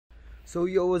So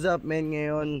yo, what's up men?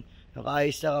 Ngayon,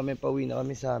 nakaayos na kami, pauwi na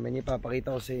kami sa amin.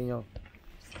 Ipapakita ko sa inyo.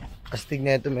 Astig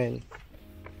na ito men.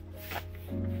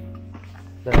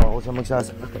 Dalawa ako sa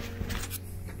magsasakot.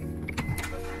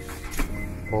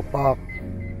 Popak.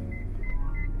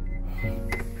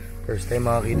 First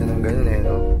time makakita ng ganun eh,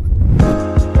 no?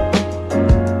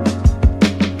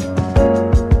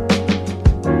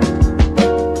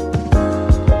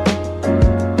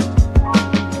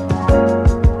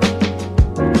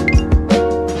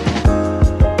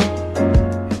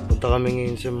 Kami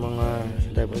ngayon sa mga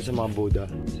Buddha.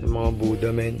 Sa mga Buddha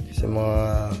men. Sa mga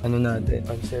ano natin,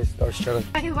 ancestors. Charot.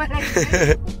 Ay, walang.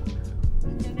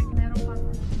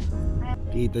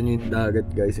 Kita nyo yung dagat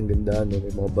guys. Ang ganda no.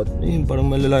 May mga bato. Ayun, parang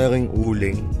malalaking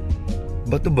uling.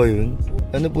 Bato ba yun?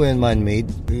 Ano po yan, man-made?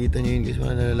 Kita nyo yun guys,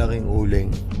 malalaking uling.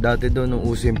 Dati daw nung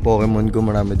uso yung Pokemon ko,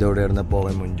 marami daw rare na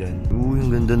Pokemon dyan. Yung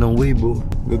ganda ng wave oh.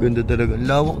 Gaganda talaga.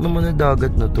 Lawak naman na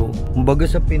dagat na to. Kumbaga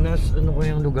sa Pinas, ano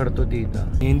kayang lugar to tita?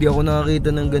 Hindi ako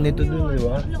nakakita ng ganito dun, di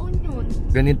ba?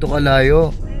 Ganito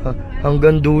kalayo.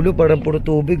 Hanggang dulo, parang puro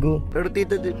tubig oh. Pero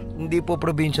tita, hindi po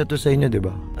probinsya to sa inyo, di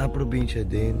ba? Ah, probinsya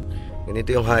din.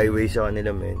 Ganito yung highway sa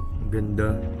kanila men.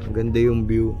 Ganda. Ang ganda yung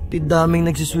view. Daming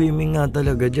nagsiswimming nga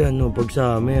talaga dyan, no, pag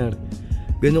summer.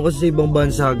 Ganun kasi sa ibang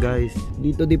bansa, guys.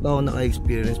 Dito di pa ako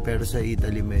naka-experience, pero sa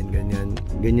Italy, men, ganyan.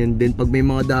 Ganyan din. Pag may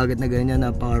mga dagat na ganyan,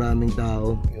 napakaraming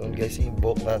tao. Yun, guys, yung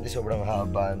boat natin sobrang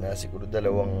haba na. Siguro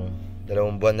dalawang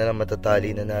buwan na lang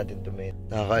matatali na natin to, men.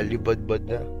 Nakalibad-bad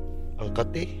na. Ang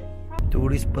kati.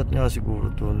 Tourist spot nga siguro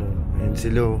to, no. Ayan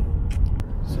sila, oh.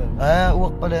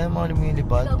 Uwak pala yung mga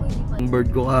lumilipad. Ang bird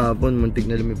ko kahapon, muntik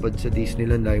na lumipad sa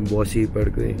Disneyland. Yung boss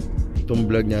zipper ko eh. Itong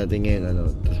vlog natin ngayon, ano,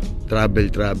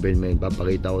 travel man.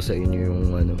 Papakita ko sa inyo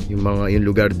yung ano, yung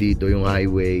lugar dito, yung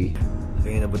highway.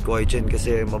 Kaya nabot ko kay Chen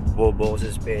kasi mabobo ko sa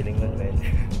spelling nun, men.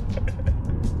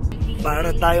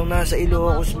 Para tayong nasa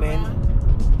Ilocos, men.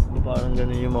 Parang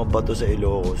ganun yung mga bato sa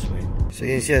Ilocos, men. So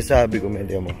yun siya sabi ko,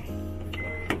 men. Diyan mo.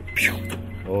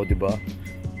 Oh, diba?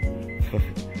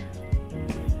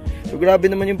 So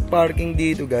grabe naman yung parking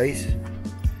dito guys.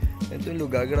 Itong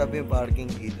lugar, grabe yung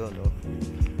parking dito no.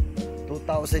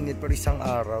 2,000 yun per isang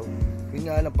araw. Yun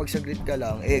nga lang, pag saglit ka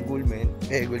lang, egul men.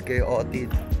 Egul kayo otin.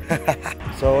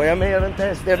 So yan, mayroon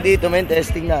tester dito men.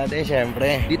 Testing natin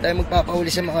syempre. Di tayo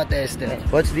magpapauli sa mga tester.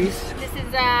 What's this? This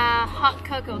is hot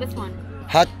cocoa, this one.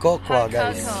 Hot cocoa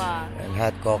guys. And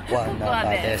hot cocoa na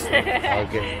pa-tester.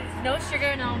 Okay. No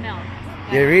sugar, no milk.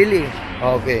 Yeah, really?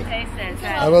 Okay. Taste it.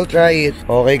 I will try it.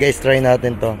 Okay guys, try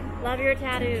natin to. Love your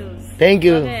tattoos. Thank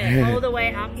you. Love it. All the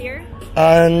way up here?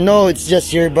 No, it's just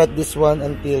here, but this one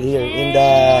until here in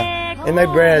my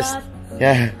breast.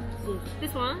 Yeah.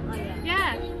 This one?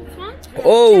 Yeah. This one?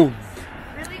 Oh!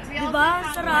 Really? Diba?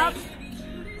 Sarap.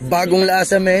 Bagong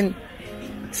lasa, men.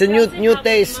 It's a new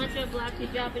taste. Matcha, black tea,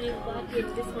 Japanese black tea.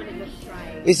 This one is a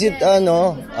try. Is it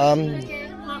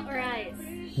hot rice.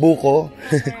 Buko?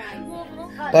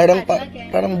 Parang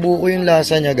buko yung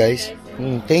lasa niya, guys.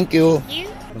 Thank you.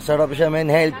 Masarap siya,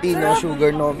 men. Healthy, no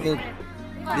sugar, no milk.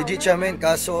 Legit siya, men.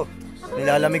 Kaso,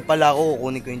 nilalamig pala ako.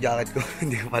 Kukunin ko yung jacket ko.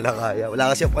 Hindi ko pala kaya.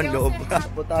 Wala kasi ang loob.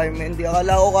 Po tayo, men. Hindi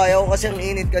akala ko kaya ko kasi ang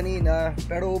init kanina.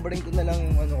 Pero ubarin ko na lang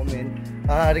yung ano ko, men.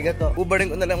 Arigato.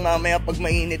 Ubarin ko na lang mamaya pag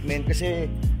mainit, men.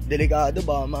 Kasi delikado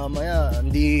ba mamaya.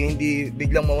 Hindi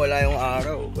biglang mawala yung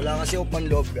araw. Wala kasi ako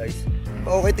panloob, guys.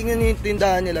 Okay, tingnan niyo yung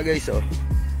tindahan nila, guys, oh.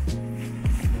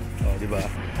 Diba?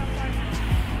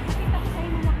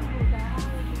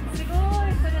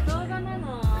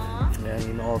 Yan,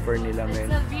 in-offer nila, men.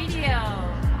 It's a video.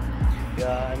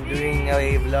 Yeah, I'm doing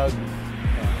a vlog.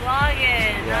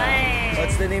 Vlogging, nice.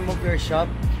 What's the name of your shop?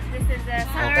 This is the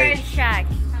Sunrise Shack.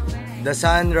 The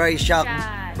Sunrise Shack.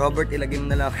 Robert, ilagay mo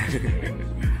na lang.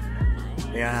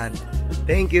 Yan.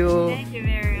 Thank you. Thank you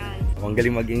very much. Ang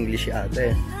galing mag-English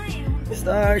ate.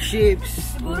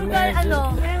 Starships.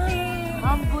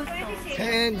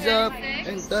 Hands up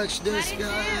and touch the sky.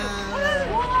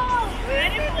 Wow!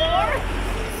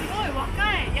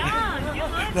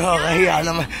 24? Nakakahiya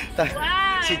naman.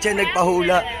 Si Chen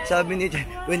nagpahula. Sabi ni Chen,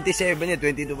 27 niya,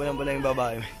 22 pa lang pala yung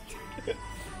babae.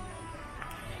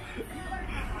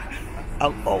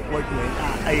 Ang awkward mo yun.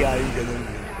 Ayayin ganun.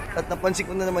 At napansin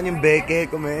ko na naman yung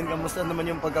beke ko, men. Kamusta naman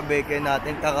yung pagka-beke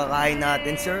natin? Kakakain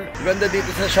natin, sir. Ganda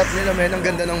dito sa shop nila, men. Ang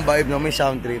ganda ng vibe, no? May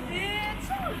sound trip.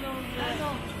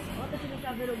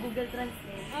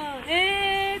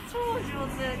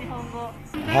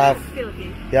 Half.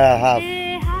 Yeah, half.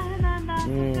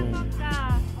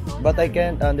 But I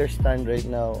can't understand right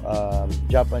now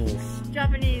Japanese.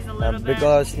 Japanese a little bit.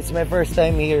 Because it's my first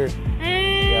time here.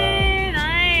 Hey,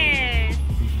 nice.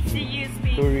 Do you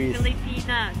speak Tourist.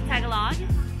 Filipino Tagalog?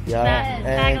 Yeah,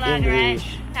 and Tagalog, English.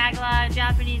 right? Tagalog,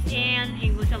 Japanese, and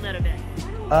English a little bit.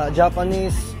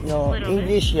 Japanese, no.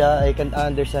 English, yeah, I can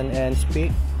understand and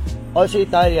speak. Also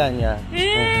Italian, yeah.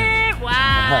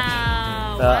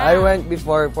 Wow. I went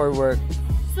before for work.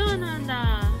 So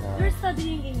nanda. You're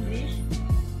studying English?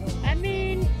 I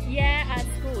mean, yeah, at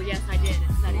school. Yes, I did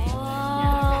study.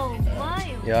 Oh,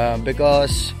 why? Yeah,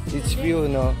 because it's few,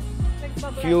 no.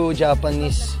 Few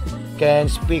Japanese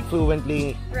can speak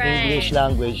fluently English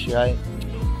language, right?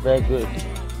 Very good.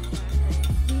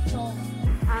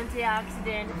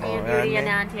 Antioxidant, beauty and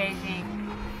anti-aging.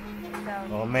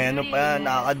 Oh, may ano pa yan,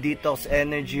 nakaka-detox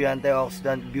energy,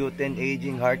 antioxidant, Libutin,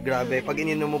 aging heart, grabe. Pag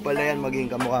ininom mo pala yan, maging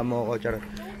kamukha mo ako, charot.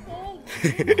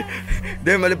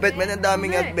 Hindi, malupit, may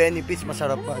daming health benefits,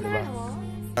 masarap pa, diba?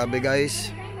 Grabe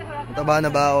guys, mataba na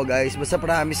ba ako guys? Basta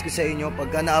promise ko sa inyo,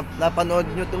 pagka napanood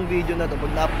nyo tong video na to,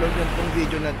 pag na-upload nyo tong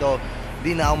video na to,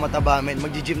 di na ako mataba, men.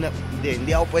 Mag-gym na,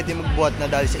 hindi ako pwede magbuhat na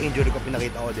dahil sa injury ko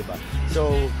pinakita ko, diba? So,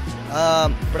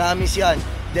 promise yan.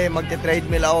 Hindi,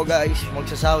 magte-treadmill ako guys.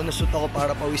 Magsasauna suit ako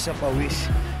para pawis na pawis.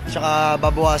 Tsaka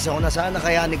babawasan ko na, sana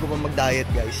kayanin ko pa mag-diet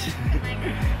guys.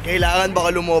 Kailangan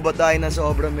baka lumoba tayo na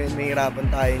sobra, men. May hirapan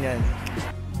tayo niyan.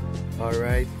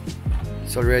 Alright.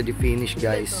 It's already finished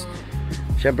guys.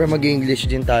 Siyempre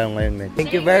mag-English din tayo ngayon, men.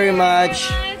 Thank you very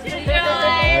much.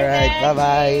 Alright,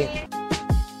 bye-bye.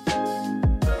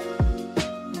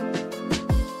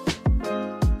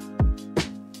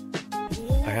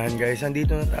 Ayan guys,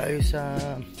 andito na tayo sa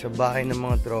bahay ng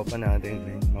mga tropa natin,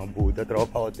 man. Mga Buddha,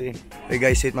 tropa ko ito eh. Hey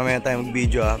guys, mamaya tayo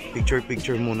mag-video ha.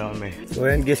 Picture muna kami. So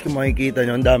ayan guys, kung makikita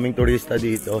nyo, ang daming turista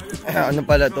dito. Ano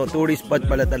pala to? Tourist spot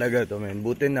pala talaga to, man.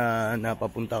 Buti na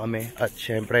napapunta kami. At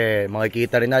syempre,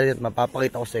 makikita rin natin at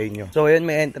mapapakita ko sa inyo. So ayan,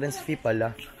 may entrance fee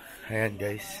pala. Ayan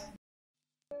guys.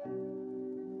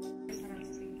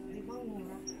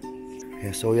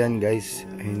 Ayan, so ayan guys,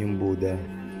 ayan yung Buddha.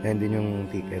 Ayan din yung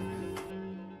ticket.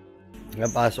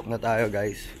 Napasok na tayo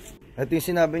guys. Ito yung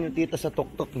sinabi nyo tita sa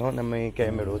tuktok, no, na may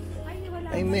camera.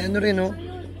 Ay may ano rin, no,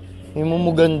 may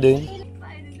mumugan din.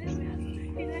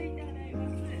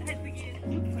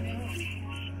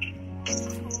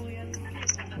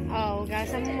 Oh,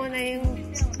 gasan mo muna yung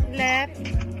left,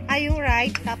 yung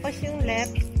right, tapos yung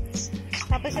left,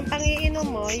 tapos yung pangiinom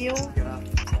mo, yung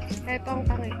etong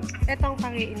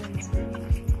pangiinom mo.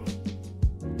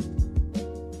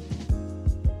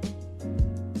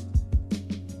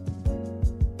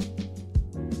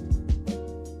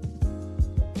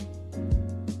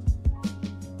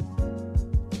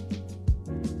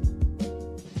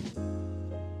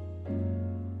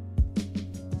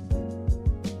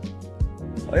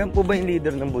 Ayan po ba yung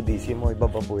leader ng Buddhism o iba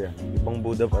pa po yan? Ibang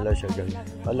Buddha pala siya guys.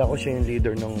 Kala ko siya yung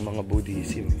leader ng mga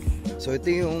Buddhism. So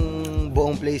ito yung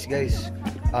buong place guys.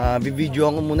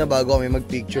 Bibidyoan ko muna bago kami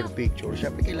mag-picture.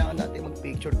 Siyempre kailangan natin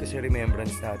mag-picture kasi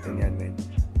remembrance natin yan, men.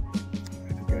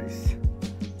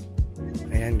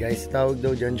 Ayan guys, tawag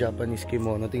daw dyan Japanese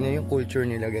kimono. Tingnan yung culture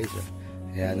nila guys.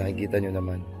 Ayan, nakikita nyo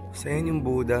naman. So yan yung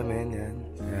Buddha, men. Yan.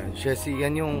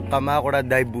 Yan yung Kamakura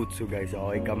Daibutsu guys.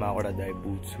 Okay, Kamakura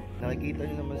Daibutsu. Nakikita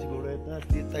nyo naman siguro ito.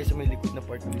 Dito tayo sa may likod na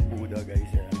part ng Buddha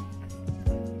guys.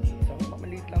 So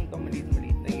maliit lang ito. Maliit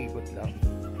na ikot lang.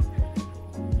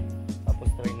 Tapos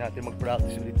try natin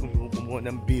mag-practice ulit kung kumuha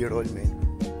ng B-roll, men.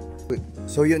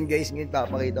 So yun guys, ngayon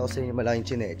papakita ko sa inyo malaking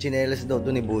chinelas daw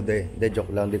to ni Buddha eh. De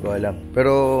joke lang, di ko alam.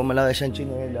 Pero malaki siyang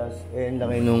chinelas. And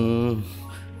laki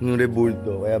nung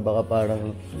rebulto. Kaya baka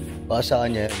parang sa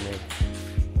kanya yan eh.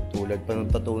 Tulad pa ng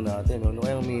tattoo natin, no? Ano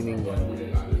kayang meaning niya?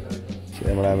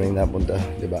 Sila maraming napunta,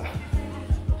 di ba?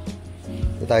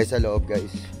 Ito tayo sa loob,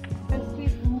 guys.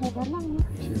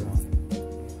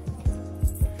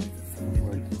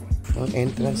 Ang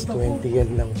entrance, 20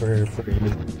 yan lang per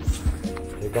minute.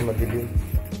 Teka, madilim.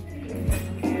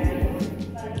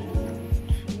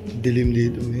 Dilim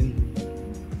dito, men.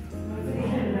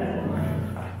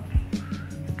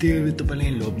 Ito pala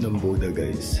yung loob ng Buddha,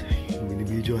 guys.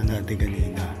 Binibidyoan natin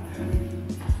kanina.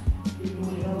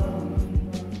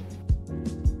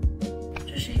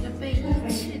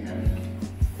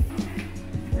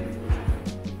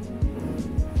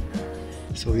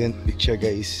 So yan siya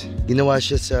guys. Ginawa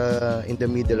siya sa in the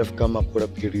middle of Kamakura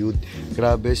period.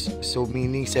 Grabe, so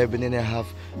meaning 7.5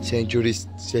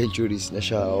 centuries na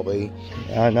siya, okay?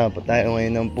 Hanap tayo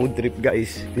ngayon ng food trip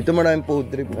guys. Dito maraming food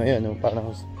trip ngayon, no?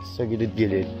 Parang sa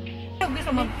gilid-gilid.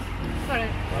 Gusto mo, sorry,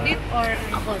 beef or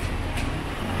ako?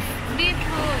 Beef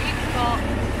o ito,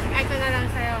 ito na lang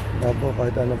sa'yo. Apo,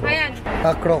 kahit ano po. Ayan.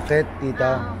 Croquette,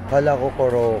 tita. Kala ko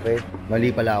koroke. Mali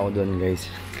pala ako doon guys.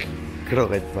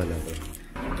 Croquette pala to.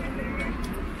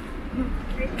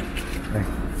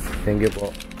 Thank you po.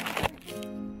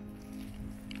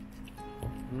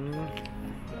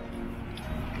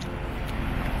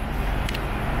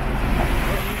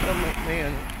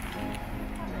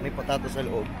 patata sa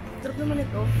loob. Sarap naman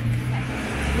ito.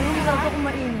 Yung sarap ako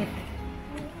mainit.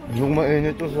 Yung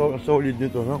mainit to, solid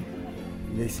nito, no?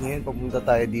 Guys, ngayon papunta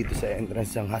tayo dito sa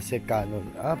entrance ng Hasek Canon.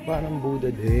 Parang Buddha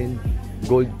din.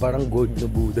 Gold, parang gold na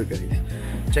Buddha, guys.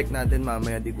 Check natin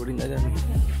mamaya, di ko rin alam.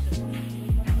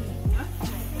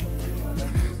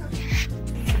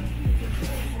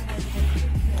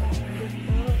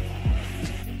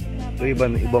 So,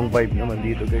 ibang vibe naman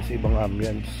dito, guys, ibang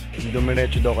ambience.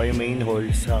 Dumiretso daw kayo main hall,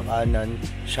 sa kanan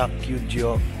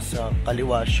Shakyujo, sa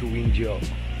kaliwa Shuinjo.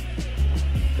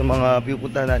 Sa mga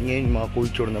pipupunta natin ngayon, mga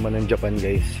culture naman ng Japan,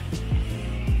 guys.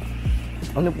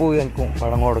 Ano po yan, kung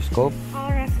parang horoscope?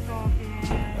 Horoscope,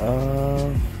 yeah.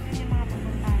 Yan yung mga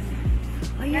pupuntahan.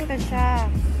 Ayan. Ito siya.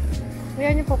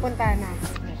 Yan yung pupuntahan natin.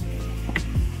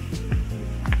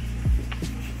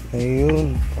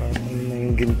 Ayun, parang na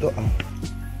yung ginto,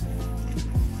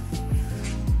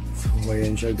 So,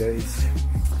 ayan siya, guys.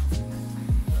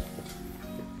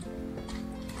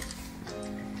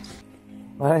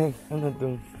 Ay, ano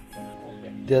to?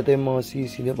 Dito yung mga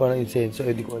sisili, parang insenso,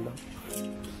 di ko alam.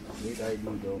 Hindi tayo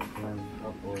dito. Yan,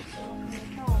 tapos.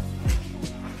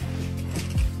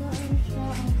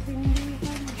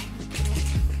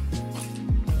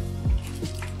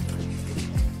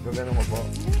 Gagano mo po?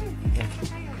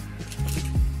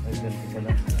 Ay, ganito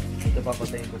pala. Ito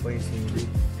papatayin ko pa yung sindi.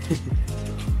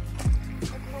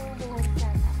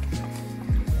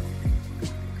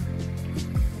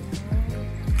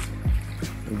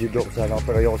 Joke sana ako,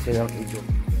 pero ayoko silang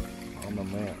i-joke. Baka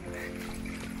mamaya.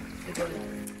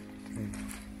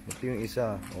 Ito yung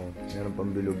isa. Meron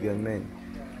pang bilog yan, men.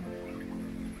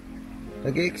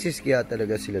 Nag-exist kaya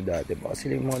talaga sila dati. Baka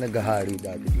sila yung mga naghahari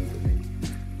dati dito, men.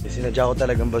 Sinadya ko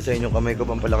talagang basahin yung kamay ko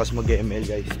pampalakas mag-ML,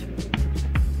 guys.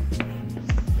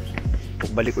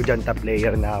 Balik ko dyan, top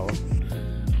player na ako.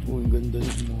 Ang ganda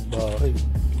ng mga bahay.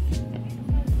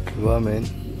 Diba, men?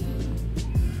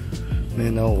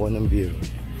 May nakuha ng beer.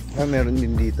 Meron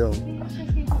din dito.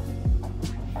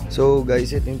 So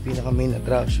guys, ito yung pinaka main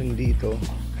attraction dito.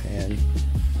 Ayan.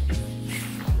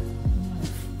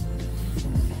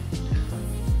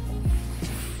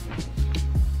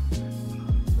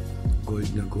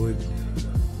 Gold na gold.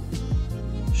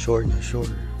 Shore na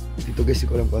shore. Dito guys,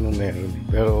 ko alam kung anong meron.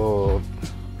 Pero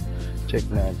check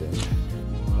natin.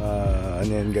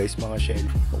 Ano yan guys, mga shell.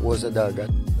 Makuha sa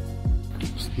dagat.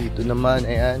 Tapos dito naman,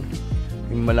 ayan,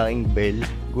 yung malaking bell.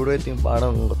 Siguro ito yung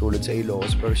parang katulad sa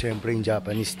Ilocos, pero syempre yung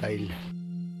Japanese style.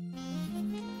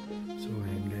 So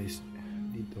ayan guys,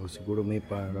 dito siguro may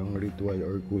parang ritual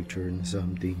or culture na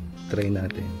something. Try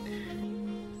natin.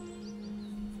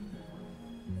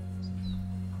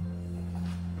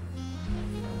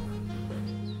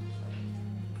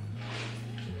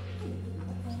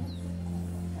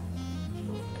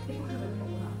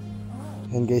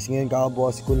 And guys, ngayon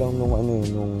kakabukas ko lang nung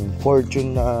nung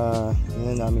fortune na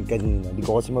namin kanina. Di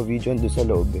ko kasi ma-video doon sa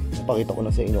loob eh. Napakita ko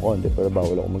na sa inyo konti pero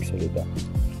bawal ako magsalita.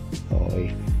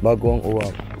 Okay. Bago ang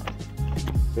uwak.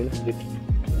 Okay lang dito.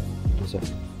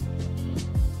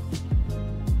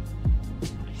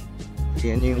 Ito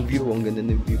yan yung view. Ang ganda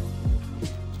ng view.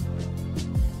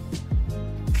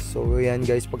 So yan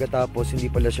guys, pagkatapos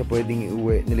hindi pala siya pwedeng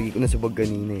iuwi. Nilagay ko na sa bag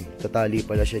kanina eh. Tatali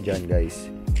pala siya dyan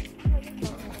guys.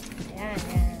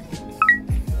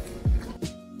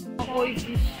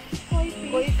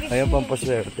 Ayan,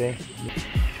 pampaswerte.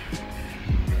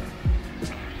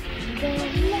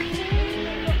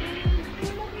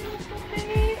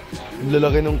 Ang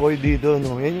lalaki ng koi dito,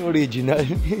 no? Yan yung original.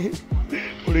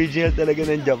 Original talaga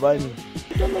ng Japan.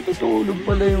 Ito natutulog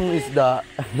pala yung isda.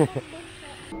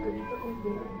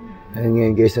 Ayan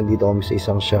ngayon guys, nandito kami sa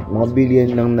isang shop. Mga billion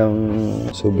lang ng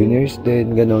souvenirs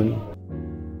din, ganon.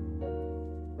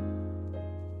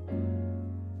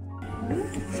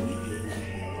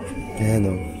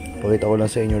 Ayan o. Pakita ko lang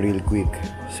sa inyo real quick.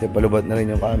 Kasi palubat na rin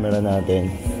yung camera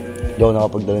natin. Hindi ako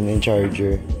nakapagdala na yung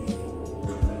charger.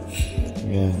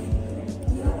 Ayan.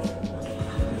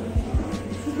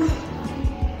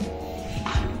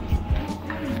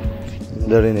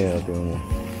 Ganda rin eh. Tingnan mo.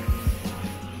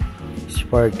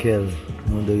 Sparkle.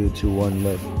 Muda YouTube One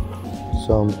Light.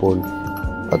 Sample.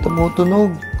 At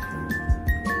tumutunog.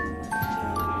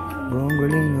 Bro, ang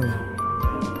galing na.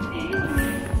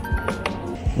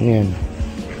 Ayan.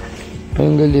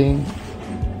 Ang galing.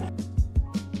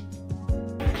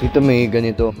 Dito may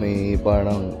ganito, may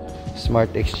parang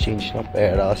smart exchange ng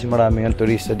pera kasi marami ang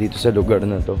turista dito sa lugar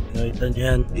na to. Nakita niyo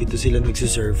yan, dito sila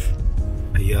nagsisurf.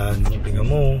 Ayan, tingnan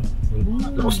mo.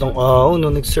 Tapos ng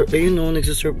no, nagsurf. Ayun no,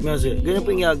 nagsisurf nga siya. Ganyan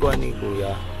po yung ginagawa ni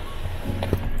Kuya.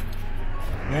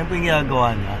 Ganyan po yung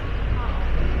ginagawa niya.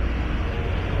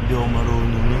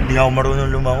 Hindi ako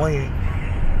marunong lumangoy eh.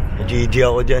 GG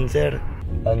ako dyan, sir.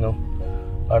 Ano?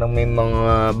 Parang may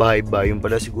mga bahay-bahay. Yung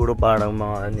pala siguro parang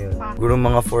mga ano yun. Siguro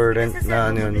mga for rent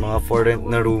na ano yun. Mga for rent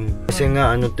na room. Kasi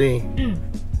nga ano to eh.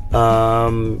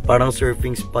 Parang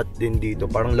surfing spot din dito.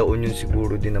 Parang La Union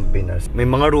siguro din ng Pinas. May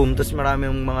mga room. Tapos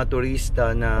maraming mga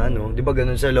turista na ano. Di ba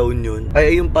ganun sa La Union?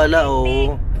 Ay, ayun pala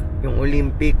oh. Yung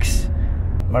Olympics.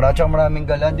 Maraming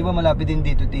galan. Di ba malapit din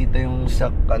dito, tita, yung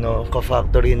sa ano,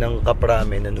 ka-factory ng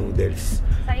kaprame na noodles?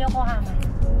 Sa Yokohama.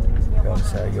 Yung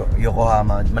sa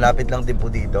Yokohama. Malapit lang din po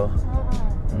dito.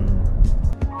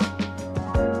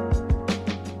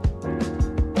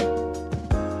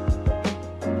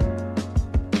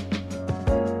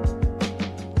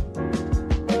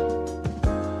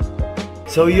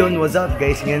 So yun, what's up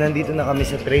guys? Ngayon nandito na kami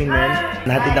sa train nun.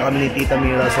 Nahatid na kami ni Tita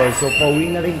Mirasol. So pauwi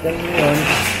na rin kami ngayon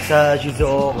sa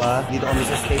Shizuoka. Dito kami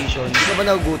sa station. Hindi ka ba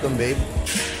nagugutom, babe?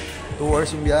 2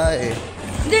 hours yung biyahe eh.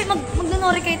 Hindi,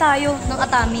 magnanorikay tayo ng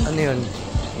Atami. Ano yun?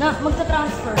 Na,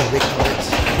 magta-transfer.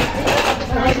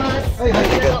 Ay,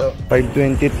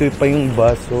 5:22 pa yung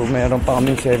bus. So meron pa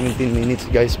kaming 17 minutes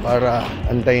guys para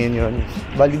antayin yun.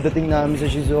 Bali dating namin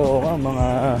sa Shizuoka, mga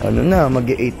ano na,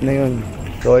 mag-8 na yun.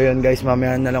 So ayun guys,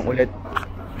 mamaya na lang ulit.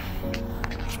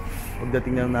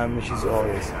 Pagdating na namin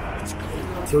Shizuoka.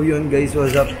 So yun guys,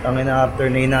 what's up? Ang ina after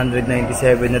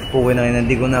 997 at puwi na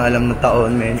hindi ko na alam na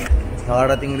taon, men.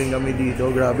 Nakarating rin kami dito.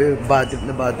 Grabe, bad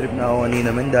trip na ako kanina,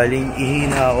 men. Dahil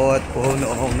ihina ako at puhuno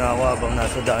na ako habang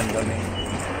nasa daan kami.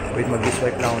 Wait,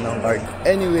 mag-swipe lang ako ng card.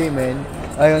 Anyway, men.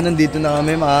 Ayun, nandito na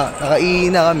kami.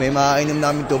 Nakaihina kami. Makakainom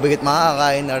namin tubig at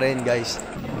makakain na rin, guys.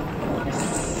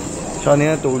 So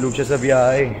ano yan, tulog siya sa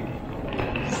biyahe.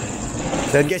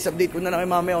 So guys, update ko na lang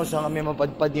kay mamaya kung saan kami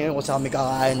mapadpad ngayon, kung saan kami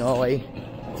kakain, okay?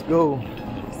 Let's go!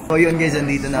 So yun guys,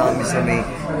 andito na kami sa may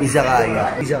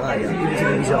izakaya. Ibig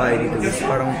sabihin izakaya dito guys,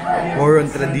 parang more on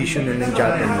traditional ng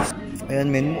Japanese. Ayan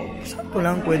men, sakto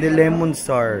lang, pwede lemon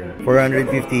star,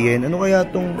 450 yen. Ano kaya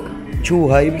tong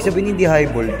chuhay? Ibig sabihin hindi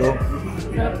highball to.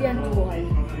 Sarap yan, chuhay.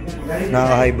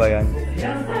 Naka-high ba yan?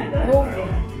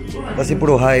 Kasi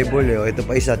puro highball eh. Ito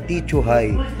pa isa,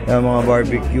 tichuhay. Mga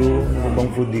barbecue. Ano bang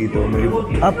food dito?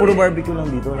 Puro barbecue lang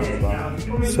dito. Ano ba?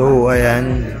 So,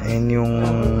 ayan. Ayan yung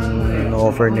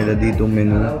offer nila dito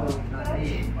menu.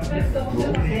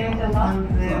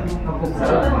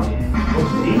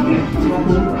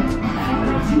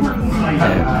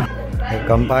 Ayan.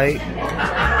 Kampay.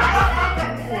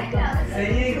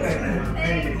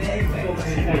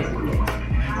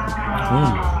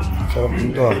 Sarap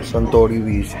dito Suntory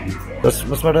whiskey. Tapos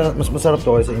mas masarap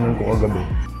to kaysa inom ko kagabi.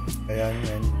 Ayan,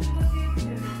 yan.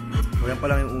 Kaya pa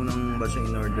lang yung unang basta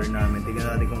in-order namin.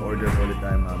 Tingnan natin kung order ulit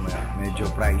tayo mamaya. Medyo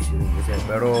pricey rin kasi.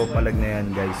 Pero palag na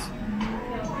yan guys.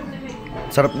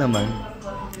 Sarap naman.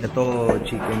 Ito,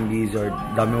 chicken gizzard.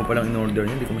 Dami mo palang in-order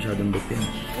niya. Hindi ko masyadong butin.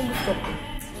 Gusto ko.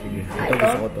 Sige. Ito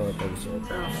gusto ko to.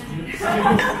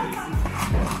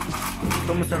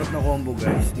 Ito masarap na combo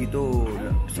guys. Dito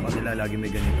sa kanila lagi may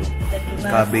ganito.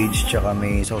 Cabbage tsaka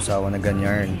may sausawan na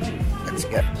ganyan. Let's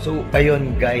get. So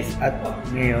ayun guys. At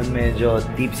ngayon medyo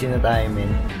tipsy na tayo men.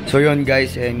 So yun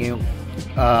guys. Ngayon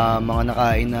mga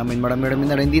nakain namin. Marami-rami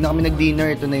na rin. Hindi na kami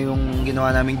nag-dinner. Ito na yung ginawa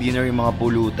naming dinner. Yung mga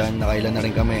pulutan. Nakailan na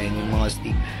rin kami. Yung mga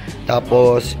steak.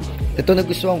 Tapos ito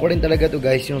nagustuhan ko rin talaga to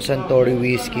guys. Yung Suntory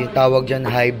whiskey. Tawag dyan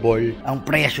highball. Ang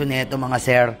presyo nito mga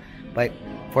sir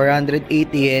 480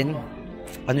 yen.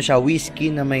 Ano siya, whiskey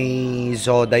na may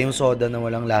soda, yung soda na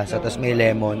walang lasa, tapos may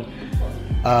lemon.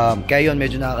 Kaya yun,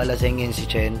 medyo nakakalaseng yun si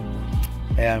Chen.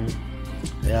 Ayan.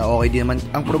 Kaya okay din naman.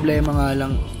 Ang problema nga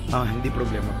lang, hindi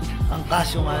problema. Ang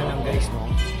kaso nga lang guys, no?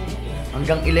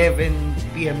 Hanggang 11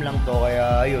 PM lang to,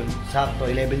 kaya yun, sakto,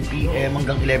 11 PM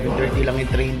hanggang 11:30 lang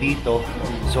yung train dito.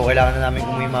 So, kailangan na namin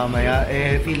umuwi mamaya.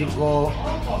 Feeling ko,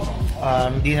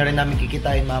 hindi na rin namin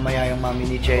kikitain mamaya yung mami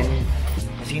ni Chen.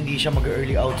 Kasi hindi siya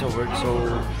mag-early out sa work. So,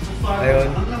 ayun.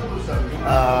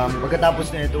 Pagkatapos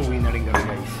na ito, uwi na rin kami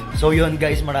guys. So yun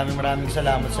guys, maraming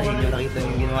salamat sa inyo. Nakita niyo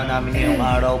yung ginawa namin ngayong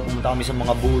araw. Pumunta kami sa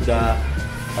mga Buddha.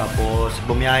 Tapos,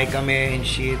 bumiyahe kami and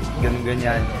shit.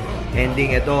 Ganun-ganyan.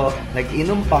 Ending ito,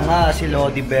 nag-inom pa nga si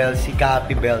Lodi Bell, si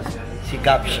Cappy Bells, si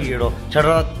Cap Shiro.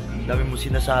 Charot! Dami mo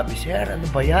sinasabi, sir, ano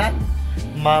ba yan?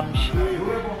 Ma'am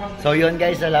Shiro. So yun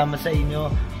guys, salamat sa inyo.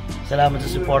 Salamat sa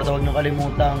suporta. Huwag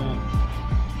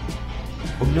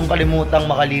niyong kalimutang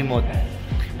makalimot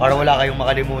para wala kayong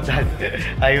makalimutan.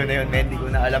 Ayun na yun, men. Hindi ko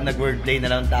na alam. Nag-wordplay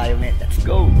na lang tayo, men. Let's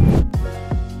go!